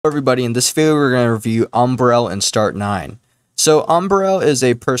Everybody, in this video we're going to review Umbrel and Start9. So Umbrel is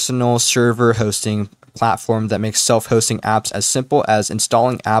a personal server hosting platform that makes self-hosting apps as simple as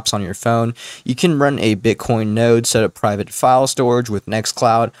installing apps on your phone. You can run a Bitcoin node, set up private file storage with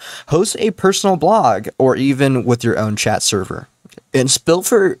Nextcloud, host a personal blog, or even with your own chat server. It's built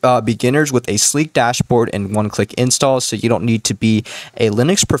for beginners with a sleek dashboard and one-click install, so you don't need to be a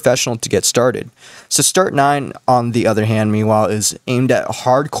Linux professional to get started. So Start9, on the other hand, meanwhile, is aimed at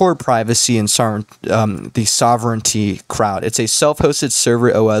hardcore privacy and the sovereignty crowd. It's a self-hosted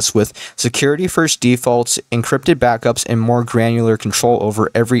server OS with security-first defaults, encrypted backups, and more granular control over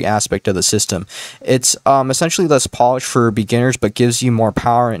every aspect of the system. It's essentially less polished for beginners, but gives you more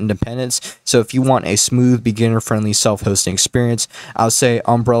power and independence. So if you want a smooth, beginner-friendly self-hosting experience, I would say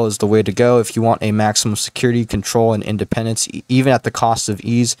Umbrel is the way to go. If you want a maximum security, control, and independence, even at the cost of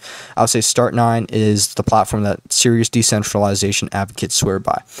ease, I would say Start9 is the platform that serious decentralization advocates swear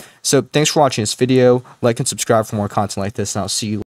by. So thanks for watching this video. Like and subscribe for more content like this, and I'll see you later.